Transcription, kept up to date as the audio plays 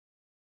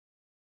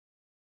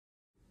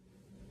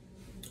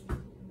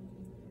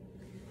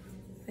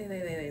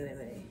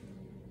Wait.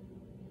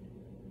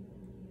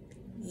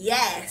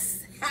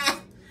 Yes.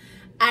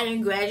 I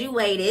done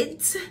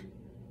graduated.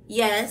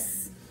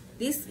 Yes.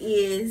 This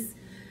is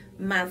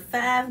my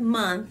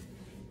 5-month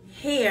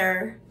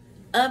hair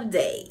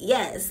update.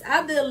 Yes.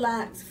 I've been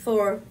locked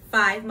for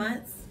 5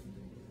 months.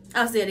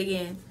 I'll say it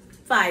again.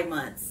 5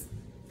 months.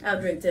 I'll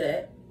drink to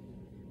that.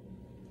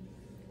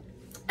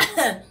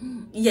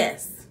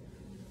 Yes.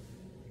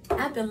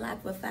 I've been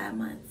locked for 5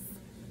 months.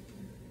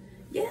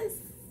 Yes.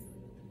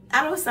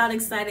 I don't sound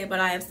excited,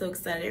 but I am so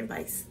excited.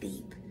 Everybody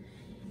sleep.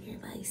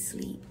 Everybody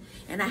sleep.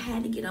 And I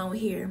had to get on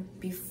here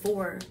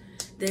before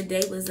the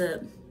day was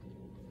up.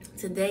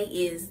 Today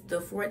is the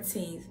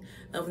 14th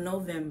of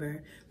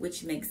November,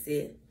 which makes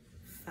it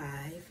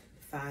 5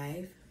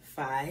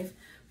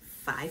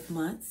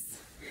 months.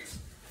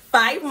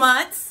 5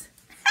 months.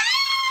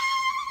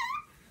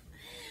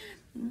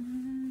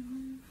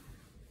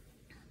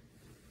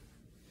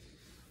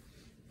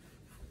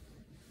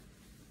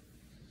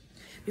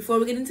 Before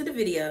we get into the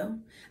video,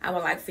 I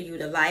would like for you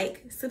to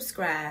like,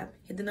 subscribe,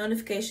 hit the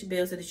notification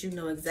bell so that you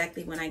know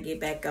exactly when I get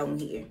back on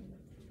here.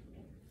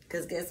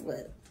 Because guess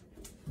what?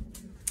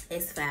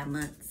 It's 5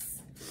 months.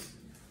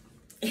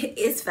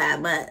 It's 5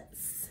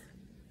 months.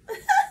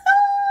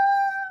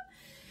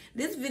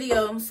 This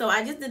video, so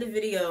I just did a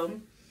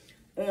video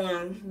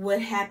on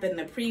what happened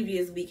the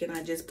previous week and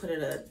I just put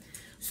it up.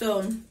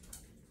 So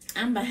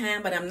I'm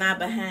behind, but I'm not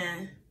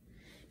behind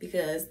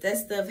because that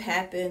stuff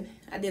happened.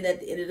 I did at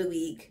the end of the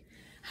week.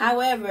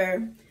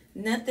 However,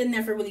 nothing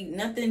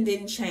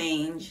didn't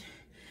change.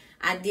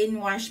 I didn't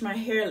wash my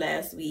hair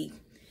last week.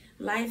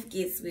 Life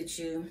gets with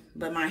you,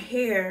 but my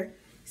hair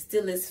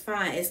still is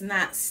fine. It's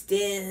not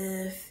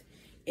stiff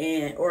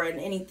or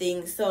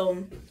anything.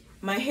 So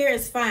my hair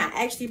is fine.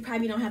 I actually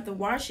probably don't have to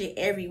wash it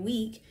every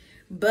week,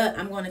 but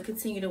I'm going to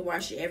continue to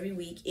wash it every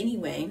week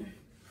anyway.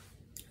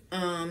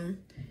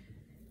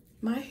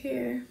 My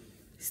hair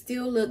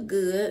still look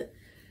good.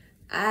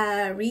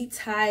 I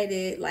retied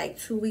it like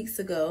 2 weeks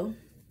ago.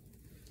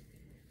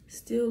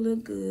 Still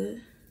look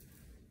good.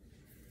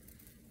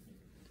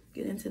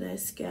 Get into that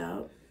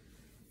scalp.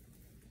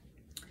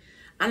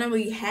 I don't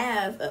really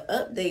have an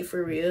update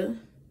for real.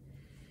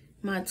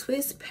 My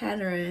twist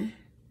pattern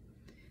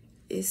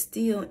is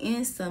still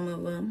in some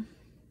of them.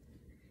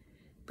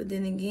 But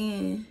then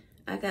again,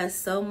 I got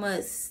so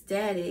much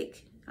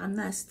static. I'm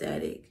not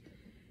static.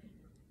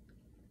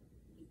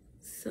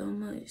 So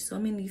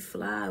many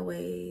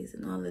flyaways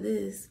and all of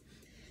this.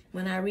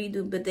 When I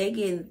redo, but they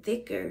getting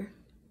thicker.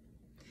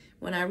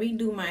 When I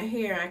redo my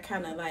hair, I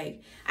kind of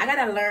like, I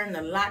gotta learn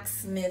the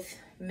locksmith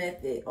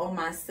method on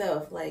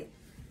myself. Like,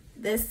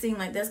 that seems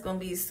like that's gonna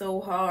be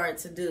so hard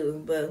to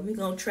do, but we're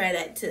gonna try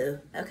that too,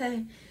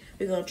 okay?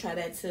 We're gonna try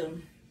that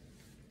too.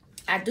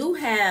 I do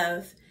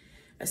have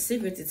a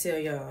secret to tell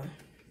y'all.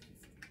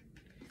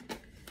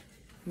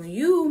 When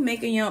you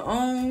making your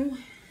own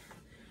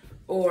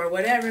or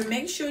whatever,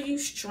 make sure you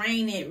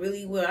strain it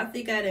really well. I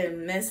think I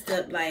done messed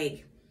up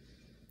like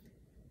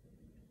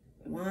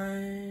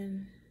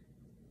 1,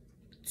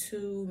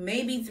 2,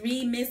 maybe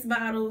 3 mist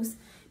bottles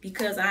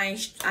because I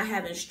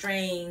haven't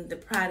strained the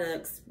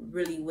products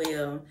really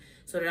well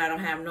so that I don't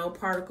have no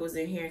particles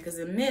in here. Because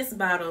a mist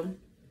bottle,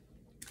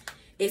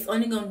 it's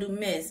only gonna do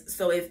mist.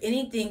 So if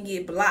anything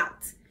get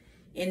blocked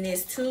in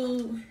this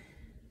tube,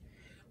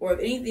 or if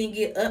anything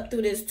get up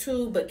through this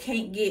tube but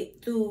can't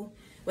get through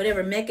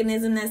whatever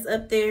mechanism that's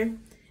up there,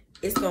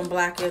 it's gonna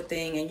block your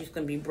thing and you're just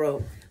gonna be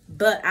broke.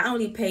 But I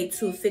only paid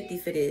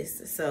 $2.50 for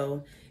this,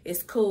 so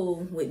it's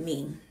cool with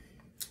me.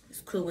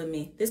 It's cool with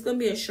me. This is gonna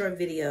be a short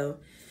video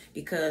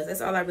because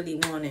that's all I really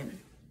wanted.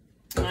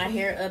 My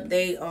hair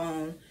update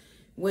on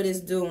what it's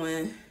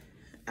doing.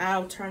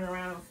 I'll turn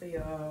around for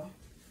y'all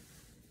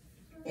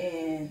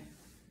and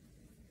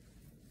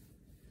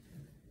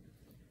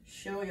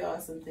show y'all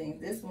some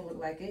things. This one look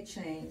like it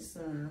changed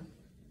some.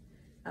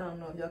 I don't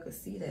know if y'all can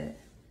see that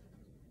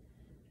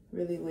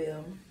really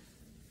well.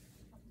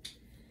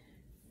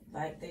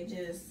 Like they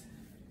just,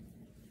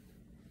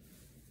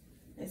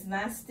 it's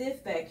not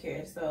stiff back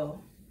here,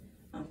 so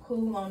I'm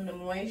cool on the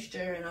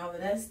moisture and all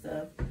of that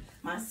stuff.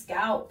 My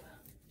scalp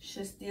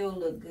should still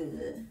look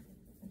good,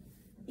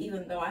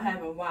 even though I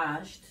haven't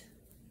washed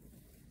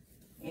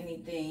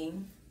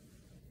anything.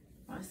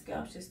 My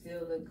scalp should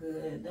still look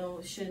good. Though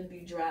it shouldn't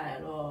be dry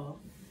at all.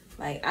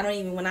 Like I don't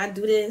even, when I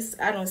do this,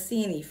 I don't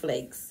see any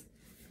flakes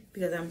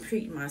because I'm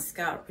treating my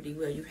scalp pretty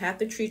well. You have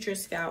to treat your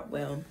scalp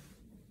well in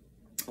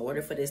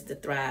order for this to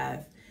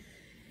thrive.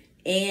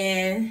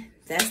 And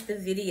that's the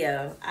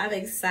video. I'm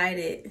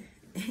excited.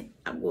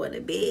 I'm going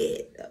to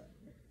bed.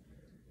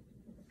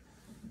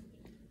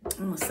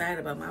 I'm excited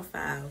about my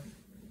 5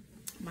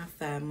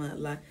 month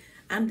life.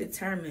 I'm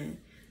determined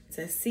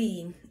to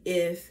see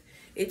if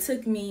it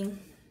took me,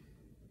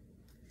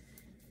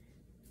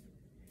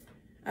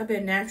 I've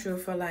been natural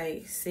for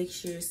like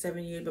 6 years,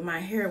 7 years, but my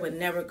hair would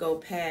never go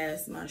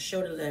past my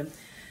shoulder length.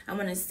 I'm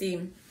going to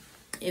see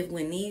if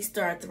when these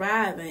start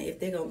thriving, if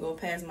they're going to go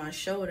past my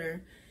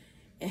shoulder,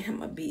 and I'm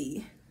going to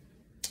be,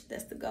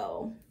 that's the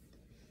goal.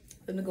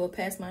 Let me go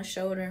past my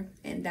shoulder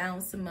and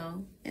down some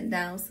more, and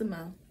down some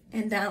more,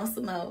 and down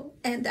some more,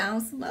 and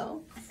down some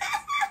more.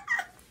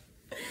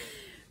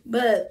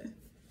 But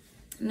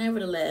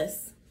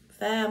nevertheless,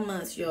 5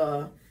 months,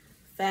 y'all.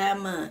 5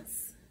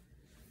 months.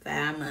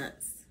 5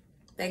 months.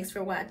 Thanks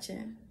for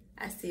watching.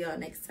 I see y'all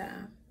next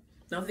time.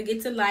 Don't forget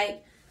to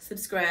like,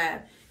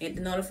 subscribe, and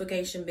the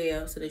notification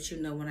bell so that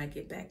you know when I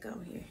get back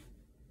on here.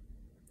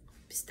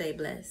 Stay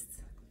blessed.